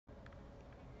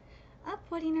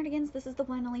What nerdigans, this is the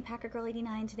one and only Packer Girl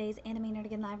 89. Today's anime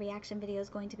nerdigan live reaction video is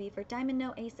going to be for Diamond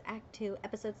No Ace Act 2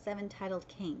 episode 7 titled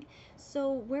King.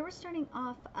 So where we're starting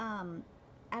off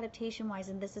adaptation wise,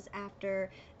 and this is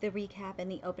after the recap, and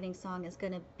the opening song is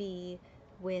going to be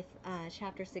with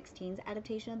chapter 16's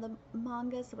adaptation of the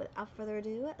manga. So without further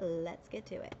ado, let's get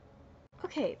to it.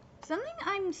 Okay, something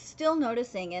I'm still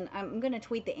noticing, and I'm going to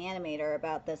tweet the animator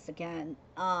about this again,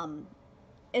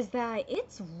 is that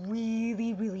it's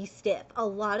really stiff. A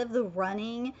lot of the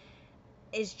running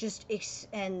is just,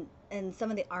 and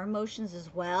some of the arm motions as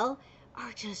well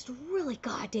are just really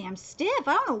goddamn stiff.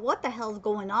 I don't know what the hell's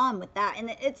going on with that.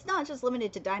 And it's not just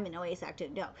limited to Diamond No Ace Act 2.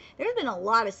 No, there's been a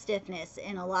lot of stiffness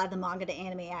in a lot of the manga to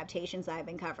anime adaptations I've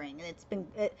been covering, and it's been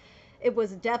it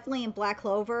was definitely in Black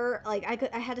Clover. Like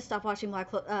I had to stop watching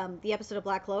the episode of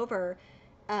Black Clover,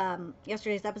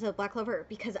 yesterday's episode of Black Clover,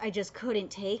 because I just couldn't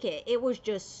take it. It was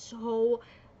just so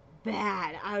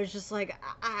bad. I was just like,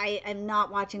 I am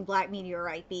not watching Black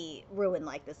Meteorite be ruined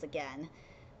like this again.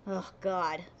 Oh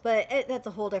God. But that's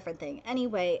a whole different thing.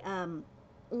 Anyway, I'm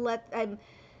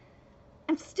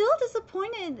still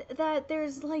disappointed that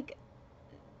there's like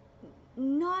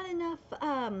not enough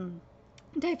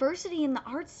diversity in the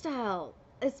art style,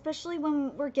 especially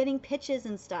when we're getting pitches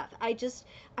and stuff. I'm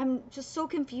just so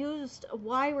confused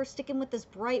why we're sticking with this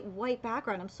bright white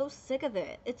background. I'm so sick of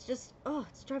it. It's just, oh,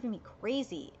 it's driving me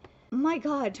crazy. My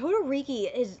God,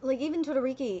 Todoriki is like, even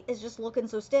Todoriki is just looking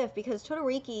so stiff, because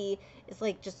Todoriki is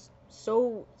like just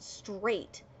so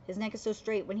straight. His neck is so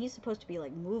straight when he's supposed to be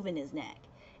like moving his neck.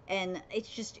 And it's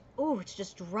just, oh, it's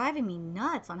just driving me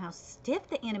nuts on how stiff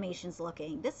the animation's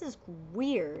looking. This is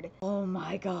weird. Oh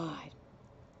my God.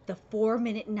 The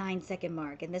 4-minute 9-second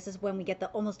mark. And this is when we get the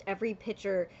almost every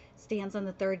pitcher stands on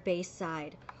the third base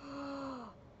side.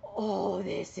 Oh,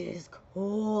 this is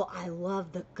cool. I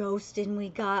love the ghosting we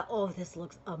got. Oh, this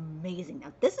looks amazing.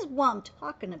 Now, this is what I'm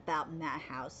talking about,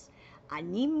 Madhouse. I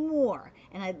need more.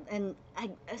 And I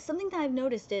something that I've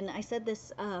noticed, and I said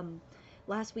this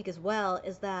last week as well,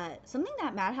 is that something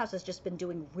that Madhouse has just been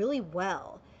doing really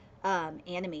well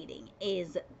animating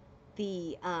is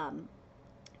the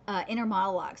inner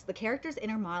monologues. The characters'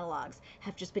 inner monologues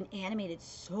have just been animated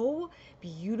so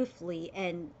beautifully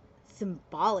and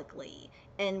symbolically.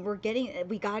 And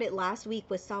we got it last week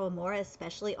with Sawamura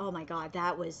especially. Oh my God,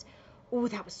 that was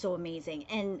so amazing.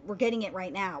 And we're getting it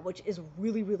right now, which is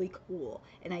really cool.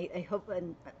 And I hope,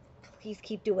 and please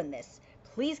keep doing this.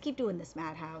 Please keep doing this,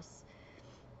 Madhouse.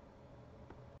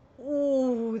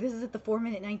 Ooh, this is at the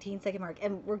 4-minute 19-second mark,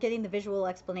 and we're getting the visual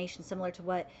explanation similar to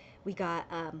what we got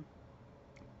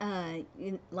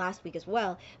last week as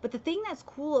well. But the thing that's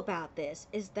cool about this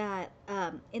is that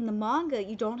in the manga,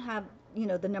 you don't have, you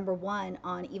know, the number 1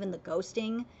 on even the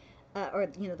ghosting, or,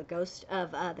 you know, the ghost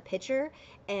of the pitcher,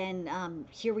 and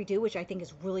here we do, which I think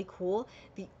is really cool.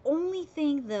 The only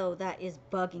thing, though, that is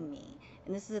bugging me,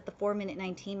 and this is at the 4-minute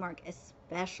 19 mark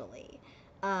especially,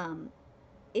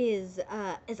 is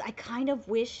I kind of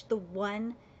wish the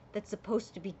one that's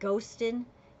supposed to be ghosting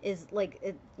is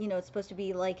like, you know, it's supposed to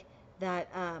be like that,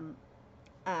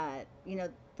 you know,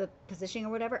 the positioning or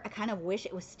whatever. I kind of wish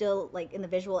it was still like in the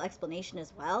visual explanation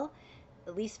as well,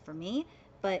 at least for me.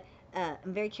 But I'm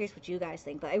very curious what you guys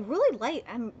think. But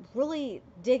I'm really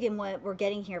digging what we're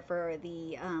getting here for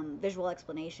the visual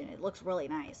explanation. It looks really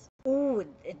nice. Ooh,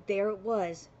 there it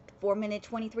was, 4-minute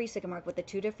 23-second mark with the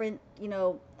 2 different, you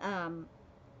know,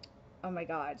 oh my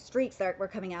God, streaks that were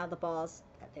coming out of the balls.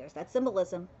 There's that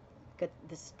symbolism.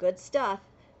 Good stuff.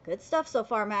 Good stuff so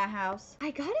far, Madhouse. I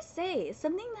gotta say,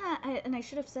 something that, and I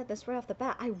should have said this right off the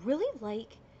bat, I really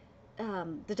like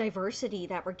the diversity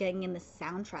that we're getting in the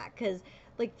soundtrack, because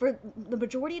like for the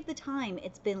majority of the time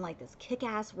it's been like this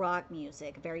kick-ass rock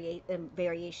music,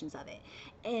 variations of it,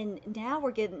 and now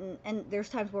we're getting, and there's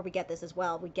times where we get this as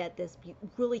well, we get this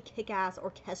really kick-ass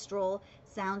orchestral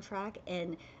soundtrack,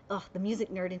 and the music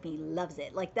nerd in me loves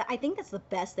it. Like that, I think that's the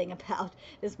best thing about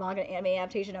this manga anime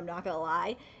adaptation, I'm not gonna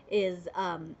lie, is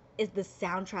the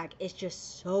soundtrack is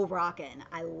just so rockin'.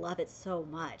 I love it so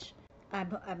much.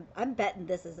 I'm betting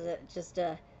this is just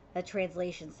a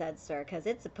translation censor, because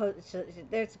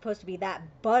they're supposed to be that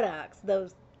buttocks,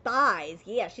 those thighs.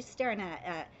 Yeah, she's staring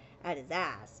at his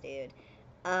ass, dude.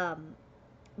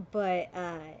 But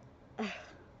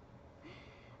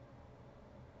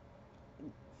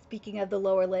speaking of the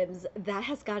lower limbs, that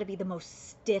has got to be the most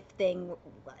stiff thing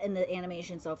in the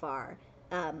animation so far.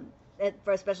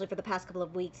 Especially for the past couple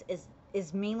of weeks,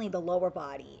 is mainly the lower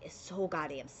body is so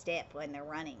goddamn stiff when they're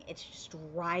running. It's just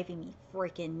driving me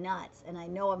freaking nuts. And I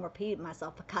know I'm repeating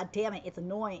myself, but god damn it, it's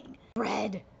annoying.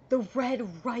 The red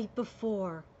right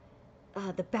before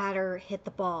the batter hit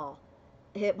the ball.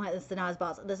 hit the Nas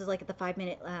balls. This is like at the 5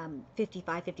 minute,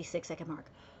 56 second mark.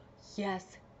 Yes,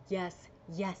 yes,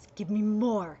 yes. Give me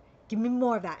more. Give me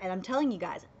more of that. And I'm telling you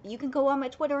guys, you can go on my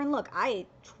Twitter and look. I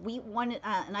tweet one,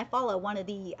 and I follow one of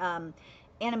the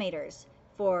animators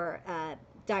for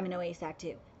Diamond Ace Act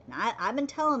 2. And I've been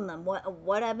telling them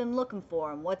what I've been looking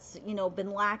for and what's,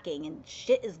 been lacking, and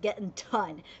shit is getting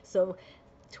done. So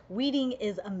tweeting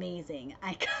is amazing.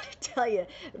 I gotta tell you,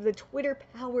 the Twitter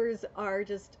powers are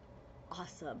just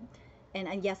awesome.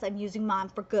 And yes, I'm using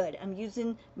MOUND for good. I'm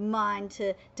using MOUND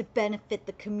to benefit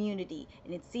the community,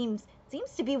 and it seems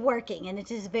to be working, and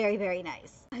it is very, very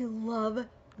nice. I love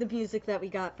the music that we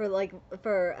got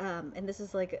and this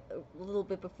is like a little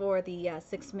bit before the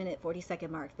 6 minute 40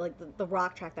 second mark, like the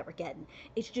rock track that we're getting.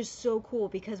 It's just so cool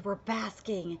because we're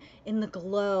basking in the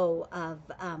glow of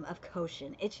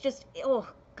Koshin. It's just, oh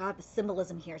god, the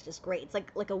symbolism here is just great. It's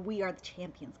like a We Are the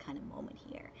Champions kind of moment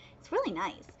here. It's really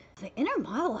nice. The inner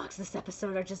monologues this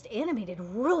episode are just animated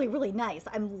really, really nice.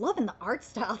 I'm loving the art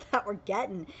style that we're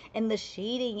getting, and the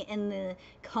shading and the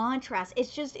contrast.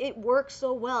 It's just, it works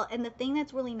so well. And the thing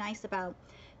that's really nice about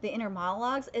the inner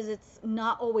monologues is it's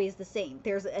not always the same.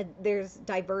 There's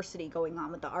diversity going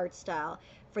on with the art style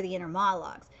for the inner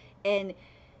monologues. And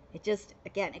it just,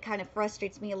 again, it kind of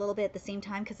frustrates me a little bit at the same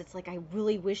time, because it's like I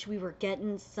really wish we were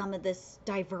getting some of this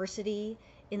diversity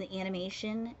in the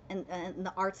animation and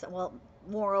the arts, well,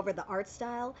 moreover the art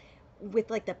style with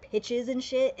like the pitches and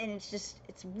shit. And it's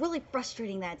really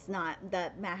frustrating that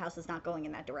Madhouse is not going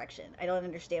in that direction. I don't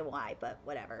understand why, but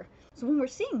whatever. So when we're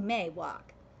seeing May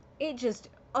walk, it just,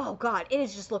 oh god, it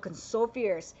is just looking so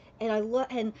fierce.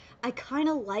 And I kind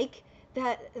of like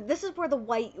that this is where the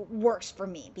white works for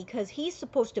me, because he's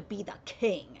supposed to be the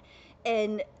king.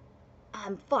 And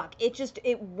fuck,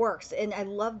 it works. And I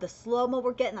love the slow-mo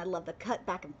we're getting. I love the cut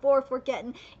back and forth we're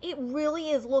getting. It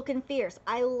really is looking fierce.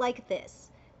 I like this.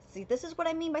 See, this is what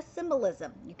I mean by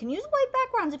symbolism. You can use white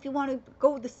backgrounds if you want to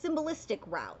go the symbolistic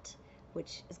route,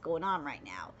 which is going on right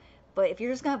now. But if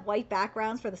you're just gonna have white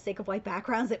backgrounds for the sake of white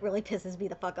backgrounds, it really pisses me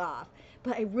the fuck off.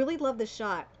 But I really love the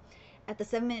shot at the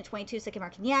 7 minute 22 second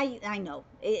mark. And yeah, I know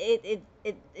it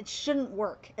shouldn't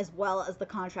work as well as the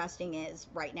contrasting is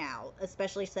right now,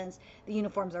 especially since the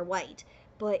uniforms are white.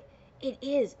 But it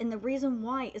is, and the reason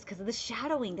why is because of the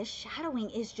shadowing. The shadowing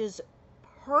is just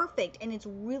perfect, and it's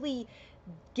really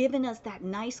given us that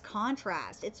nice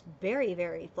contrast. It's very,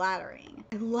 very flattering.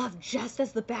 I love just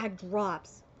as the bag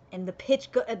drops and the pitch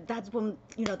that's when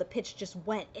the pitch just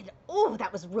went, and oh,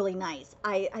 that was really nice.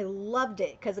 I loved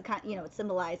it because it kind it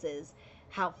symbolizes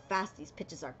how fast these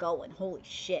pitches are going. Holy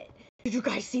shit, did you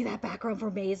guys see that background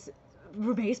for May's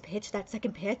pitch, that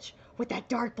second pitch with that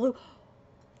dark blue?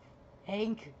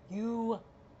 Thank you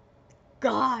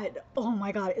god. Oh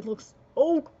my god, it looks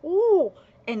so cool.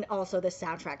 And also the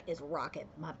soundtrack is rocking.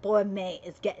 My boy May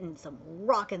is getting some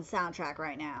rockin' soundtrack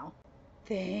right now.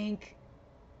 Thank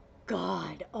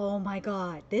god. Oh my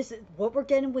god, this is what we're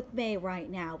getting with May right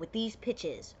now with these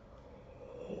pitches.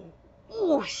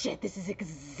 Oh shit, this is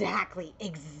exactly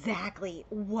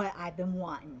what I've been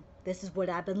wanting. This is what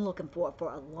I've been looking for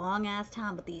a long ass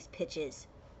time with these pitches.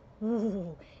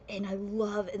 Ooh, and I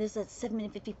love, and this is at 7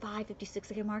 minute 55, 56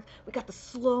 second mark. We got the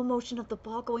slow motion of the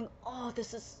ball going. Oh,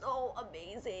 this is so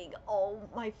amazing. Oh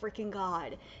my freaking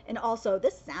god. And also,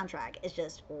 this soundtrack is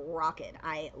just rocking.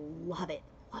 I love it,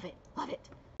 love it, love it.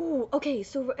 Ooh, okay,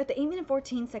 so at the 8 minute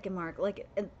 14 second mark, like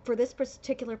for this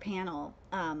particular panel,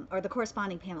 or the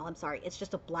corresponding panel, I'm sorry, it's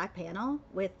just a black panel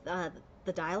with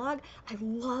the dialogue. I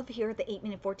love here at the 8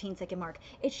 minute 14 second mark.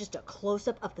 It's just a close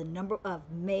up of the number of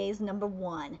May's number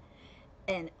 1.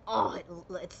 And oh,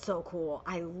 it's so cool.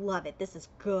 I love it. This is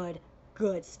good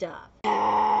stuff.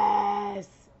 Yes!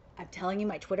 I'm telling you,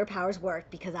 my Twitter powers worked,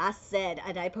 because I said,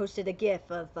 and I posted a gif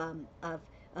of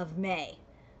May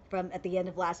from at the end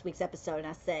of last week's episode, and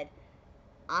I said,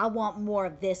 I want more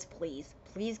of this, please.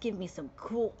 Please give me some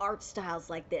cool art styles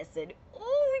like this. And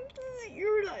oh,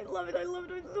 I love it. I love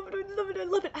it. I love it. I love it. I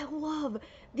love it. I love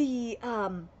the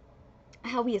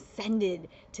how we ascended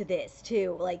to this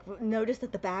too. Like, notice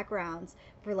that the backgrounds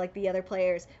for like the other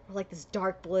players were like this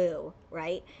dark blue,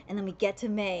 right? And then we get to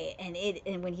May,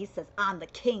 and when he says, "I'm the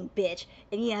king, bitch,"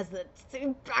 and he has the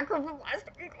same background from last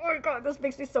week. Oh my god, this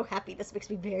makes me so happy. This makes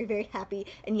me very, very happy.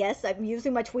 And yes, I'm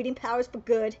using my tweeting powers for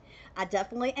good. I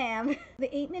definitely am.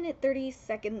 The 8 minute 30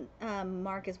 second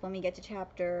mark is when we get to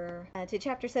chapter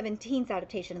 17's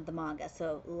adaptation of the manga.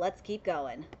 So let's keep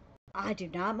going. I do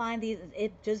not mind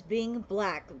it just being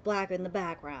black in the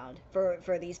background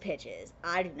for these pitches.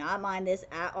 I do not mind this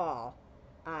at all.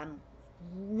 I'm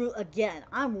Again,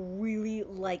 I'm really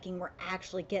liking we're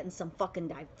actually getting some fucking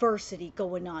diversity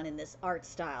going on in this art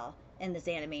style and this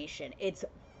animation. It's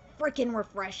freaking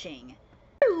refreshing.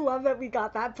 I love that we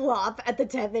got that plop at the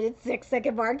 10-minute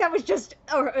 6-second mark. That was just,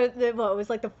 well, it was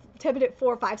like the 10-minute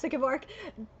 4 or 5-second mark.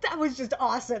 That was just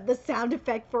awesome. The sound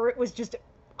effect for it was just,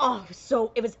 oh,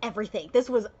 so it was everything. This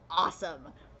was awesome.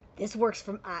 This works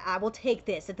from, I will take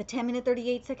this at the 10-minute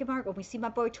 38-second mark when we see my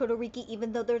boy Todoriki,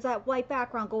 even though there's that white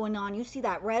background going on, you see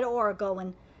that red aura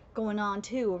going on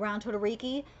too around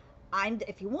Todoriki.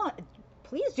 If you want,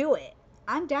 please do it.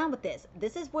 I'm down with this.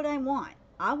 This is what I want.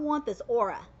 I want this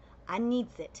aura. I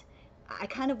needs it. I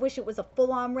kind of wish it was a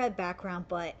full-on red background,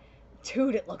 but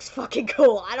dude, it looks fucking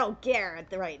cool. I don't care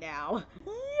right now.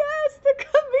 Yes, the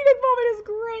comedic moment is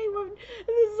great. When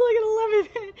this is like an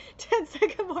 11-minute,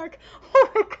 10-second mark. Oh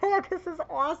my god, this is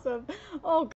awesome.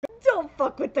 Oh, god. Don't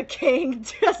fuck with the king.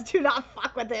 Just do not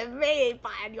fuck with him. May ain't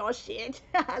buying your shit.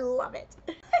 I love it.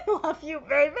 I love you,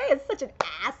 May. May is such an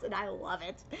ass, and I love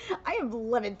it. I am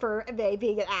living for May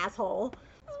being an asshole.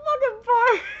 This fucking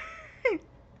part.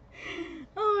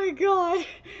 Oh my god,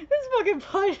 this fucking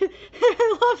part,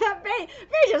 I love that May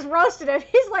just roasted him.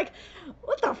 He's like,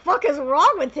 what the fuck is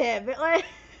wrong with him? Like,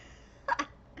 did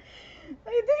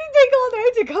he take all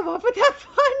night to come up with that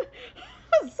pun?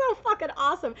 It's so fucking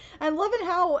awesome. I'm loving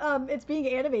how it's being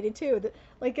animated too.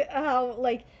 Like how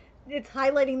it's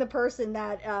highlighting the person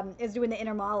that is doing the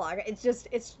inner monologue.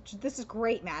 This is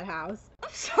great, Madhouse. I'm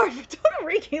sorry, but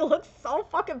Todoriki looks so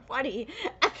fucking funny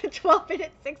at the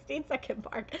 12-minute 16-second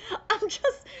mark. I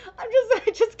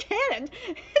just can't.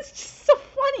 It's just so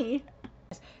funny.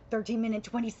 13-minute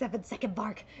 27-second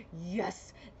mark.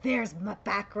 Yes, there's my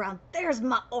background. There's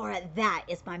my aura. That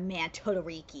is my man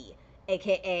Todoriki,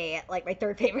 aka like my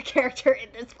third favorite character in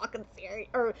this fucking series.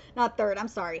 Or not third. I'm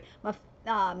sorry.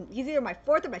 He's either my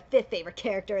fourth or my fifth favorite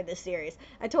character in this series.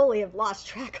 I totally have lost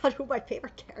track on who my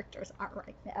favorite characters are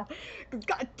right now.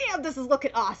 God damn, this is looking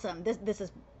awesome. This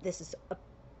is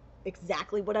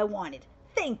exactly what I wanted.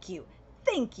 Thank you,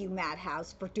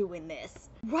 Madhouse, for doing this.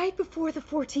 Right before the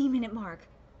 14-minute mark,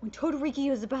 when Todoriki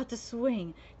was about to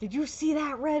swing, did you see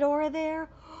that red aura there?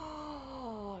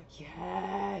 Oh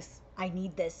yes. I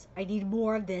need this. I need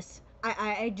more of this.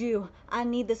 I do. I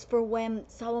need this for when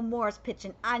Sawamora's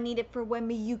pitching. I need it for when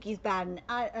Miyuki's batting.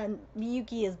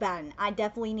 Miyuki is batting. I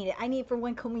definitely need it. I need it for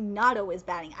when Kominato is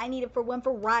batting. I need it for when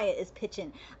Faraya is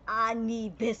pitching. I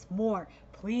need this more.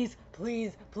 Please,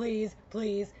 please, please,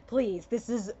 please, please. This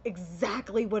is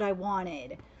exactly what I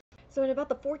wanted. So at about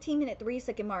the 14-minute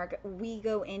 3-second mark, we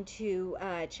go into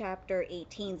chapter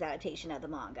 18's adaptation of the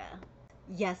manga.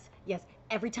 Yes, yes.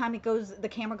 Every time the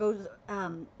camera goes,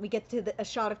 we get to a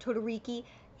shot of Todoriki,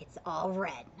 it's all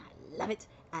red. I love it.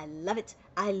 I love it.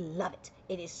 I love it.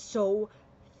 It is so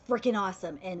freaking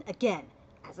awesome. And again,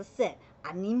 as I said,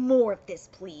 I need more of this,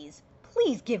 please.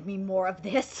 Please give me more of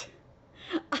this.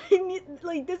 I need,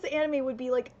 like, this anime would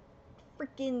be like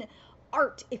freaking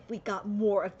art if we got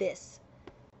more of this.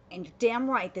 And you're damn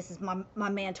right, this is my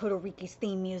man Todoriki's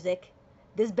theme music.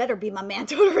 This better be my man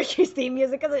Todoriki's theme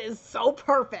music because it is so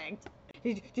perfect.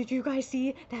 Did you guys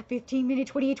see that 15-minute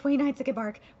 28-29-second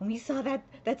mark when we saw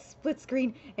that split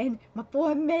screen and my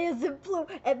boy May is in blue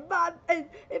and my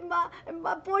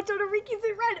boy Todoriki's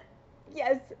in red?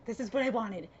 Yes, this is what I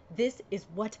wanted. This is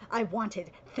what I wanted.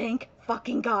 Thank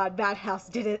fucking God Madhouse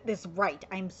did this right.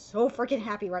 I'm so freaking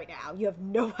happy right now. You have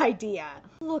no idea.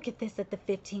 Look at this at the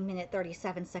 15-minute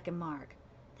 37-second mark.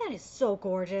 That is so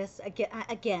gorgeous.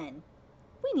 Again,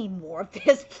 we need more of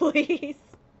this, please.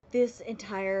 This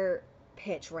entire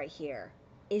pitch right here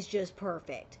is just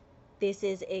perfect. This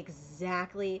is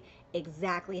exactly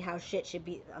how shit should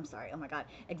be. I'm sorry. Oh my god.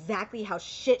 Exactly how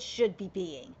shit should be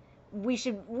being. We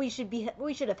should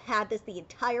have had this the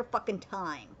entire fucking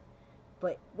time.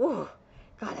 But whoa,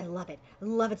 God, I love it. I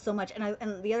love it so much.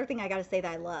 And the other thing I gotta say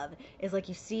that I love is, like,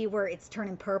 you see where it's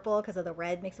turning purple because of the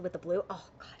red mixed with the blue. Oh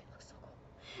god, it looks so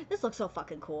cool. This looks so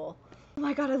fucking cool. Oh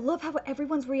my god, I love how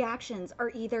everyone's reactions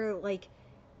are either like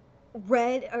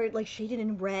red or like shaded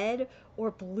in red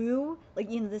or blue,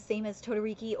 like, you know, the same as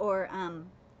Todoriki or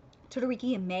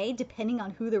Todoriki and May, depending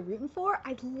on who they're rooting for.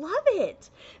 I love it.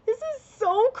 This is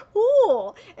so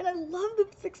cool. And I love the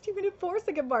 16-minute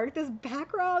 4-second mark. This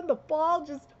background, the ball,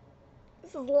 this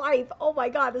is life. Oh my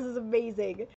god, this is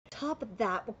amazing. Top of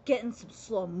that, we're getting some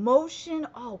slow motion.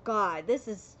 Oh god, this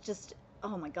is just,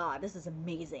 oh my god, this is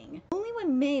amazing. Only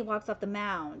when May walks off the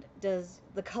mound does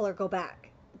the color go back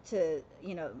to,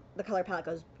 you know, the color palette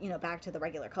goes, you know, back to the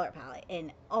regular color palette.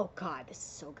 And oh god, this is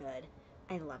so good.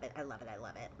 I love it. I love it. I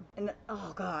love it. And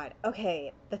oh god,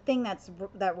 okay, the thing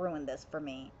that ruined this for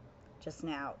me just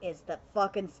now is the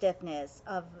fucking stiffness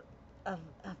of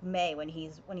May when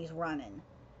he's running.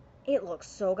 It looks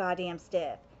so goddamn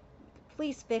stiff.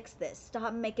 Please fix this.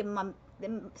 Stop making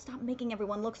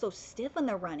everyone look so stiff when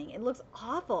they're running. It looks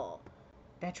awful.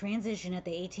 That transition at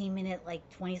the 18-minute, like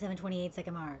 27-28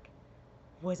 second mark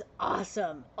was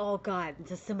awesome. Oh god,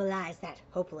 to symbolize that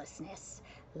hopelessness.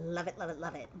 Love it, love it,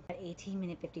 love it. At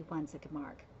 18-minute 51 second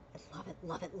mark. I love it,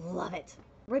 love it, love it.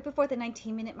 Right before the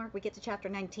 19-minute mark, we get to chapter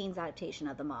 19's adaptation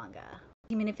of the manga.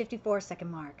 18-minute 54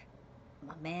 second mark.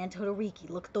 My man Todoriki,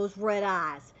 look at those red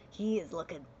eyes. He is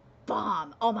looking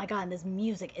bomb. Oh my god, and this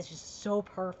music is just so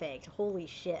perfect. Holy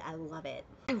shit, I love it.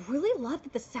 I really love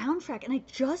that the soundtrack, and I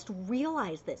just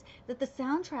realized this, that the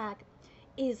soundtrack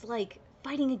is like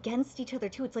fighting against each other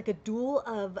too. It's like a duel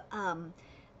of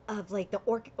like the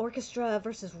orchestra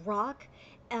versus rock.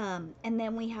 And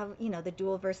then we have, you know, the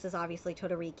duel versus obviously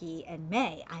Todoriki and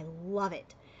May. I love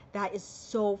it. That is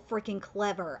so freaking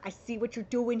clever. I see what you're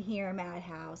doing here,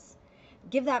 Madhouse.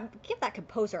 Give that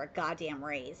composer a goddamn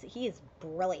raise. He is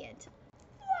brilliant.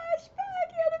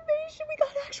 Flashback animation. We got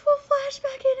actual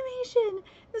flashback animation.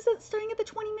 This is starting at the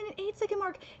 20-minute 8 second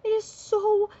mark. It is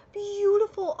so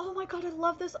beautiful. Oh my god, I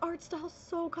love this art style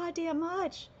so goddamn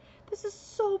much. This is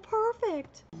so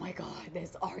perfect. Oh my god,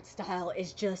 this art style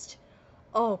is just,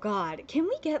 oh god. Can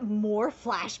we get more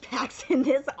flashbacks in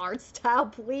this art style,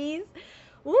 please?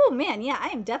 Oh man, yeah, I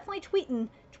am definitely tweeting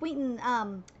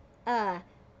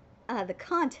the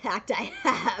contact I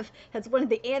have as one of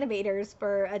the animators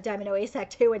for Diamond No Ace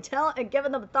Act 2 and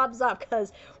giving them a thumbs up,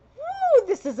 because woo,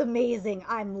 this is amazing.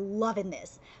 I'm loving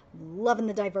this. Loving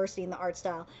the diversity in the art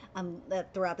style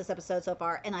throughout this episode so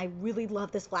far, and I really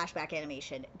love this flashback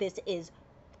animation. This is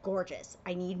gorgeous.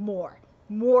 I need more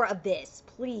of this,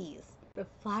 please. The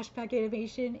flashback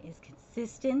animation is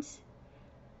consistent.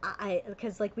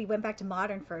 Because like we went back to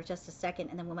modern for just a second,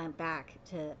 and then we went back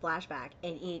to flashback,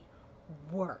 and it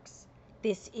works.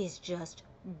 This is just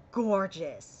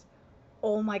gorgeous.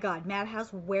 Oh my god,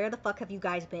 Madhouse, where the fuck have you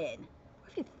guys been?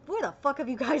 Where the fuck have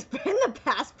you guys been the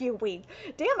past few weeks?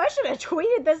 Damn, I should have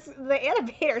tweeted the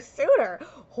animator sooner.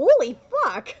 Holy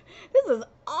fuck, this is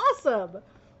awesome.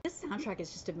 This soundtrack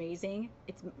is just amazing.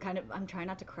 It's kind of, I'm trying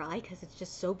not to cry because it's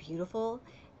just so beautiful.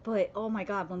 But oh my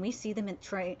god, when we see them in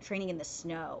training in the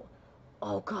snow,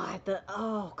 oh god,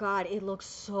 it looks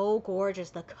so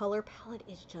gorgeous. The color palette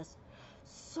is just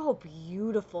so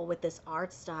beautiful with this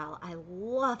art style. I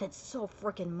love it so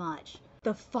freaking much.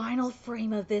 The final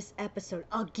frame of this episode,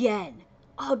 again,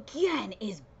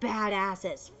 is badass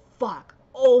as fuck.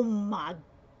 Oh my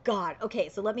god. Okay,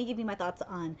 so let me give you my thoughts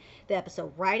on the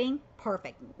episode. Writing,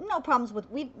 perfect. No problems with,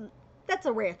 that's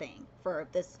a rare thing for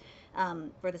this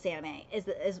anime,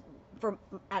 is for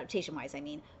adaptation wise, I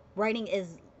mean. Writing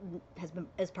is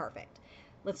perfect.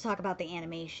 Let's talk about the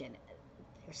animation.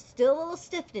 There's still a little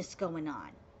stiffness going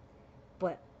on,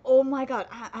 but oh my god,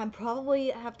 I'm probably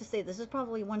have to say this is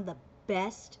probably one of the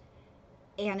best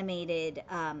animated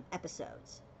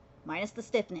episodes, minus the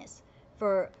stiffness,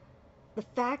 for the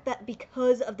fact that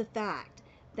because of the fact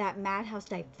that Madhouse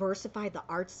diversified the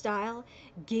art style,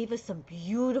 gave us some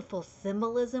beautiful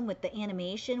symbolism with the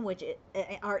animation,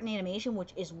 art and animation,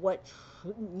 which is what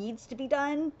needs to be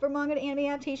done for manga to anime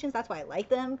adaptations. That's why I like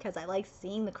them, because I like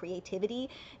seeing the creativity,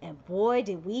 and boy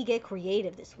did we get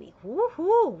creative this week.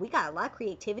 Woohoo! We got a lot of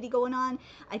creativity going on.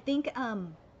 I think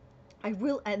I'm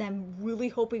really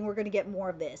hoping we're going to get more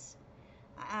of this.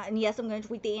 And yes, I'm going to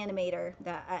tweet the animator.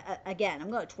 Again,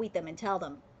 I'm going to tweet them and tell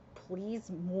them,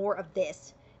 please, more of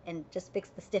this, and just fix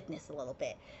the stiffness a little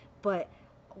bit. But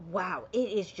wow, it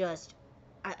is just,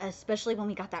 especially when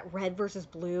we got that red versus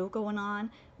blue going on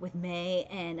with May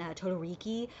and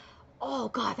Todoriki. Oh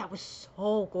god, that was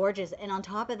so gorgeous. And on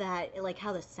top of that, like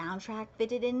how the soundtrack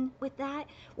fitted in with that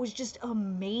was just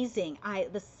amazing.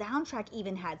 The soundtrack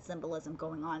even had symbolism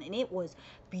going on, and it was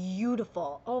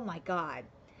beautiful. Oh my god.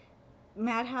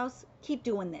 Madhouse, keep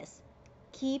doing this.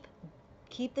 Keep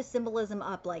the symbolism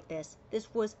up like this.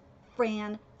 This was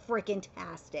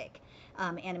freaking-tastic,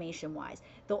 animation wise.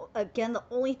 Again, the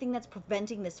only thing that's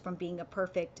preventing this from being a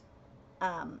perfect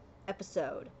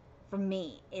episode for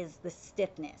me is the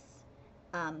stiffness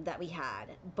that we had.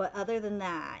 But other than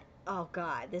that, oh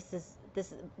god, this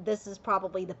is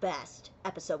probably the best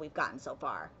episode we've gotten so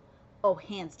far. Oh,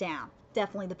 hands down,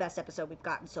 definitely the best episode we've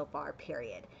gotten so far,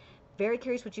 period. Very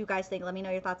curious what you guys think. Let me know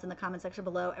your thoughts in the comment section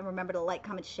below. And remember to like,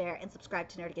 comment, share, and subscribe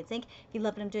to Nerd Against Ink. If you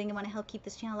love what I'm doing and want to help keep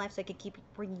this channel alive so I can keep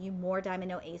bringing you more Diamond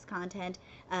No Ace content,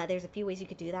 there's a few ways you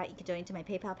could do that. You could donate to my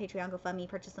PayPal, Patreon, GoFundMe,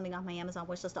 purchase something off my Amazon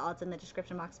wishlist. All it's in the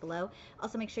description box below.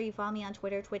 Also, make sure you follow me on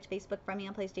Twitter, Twitch, Facebook, friend me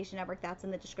on PlayStation Network. That's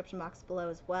in the description box below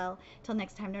as well. Till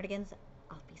next time, Nerdigans,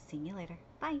 I'll be seeing you later.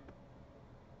 Bye.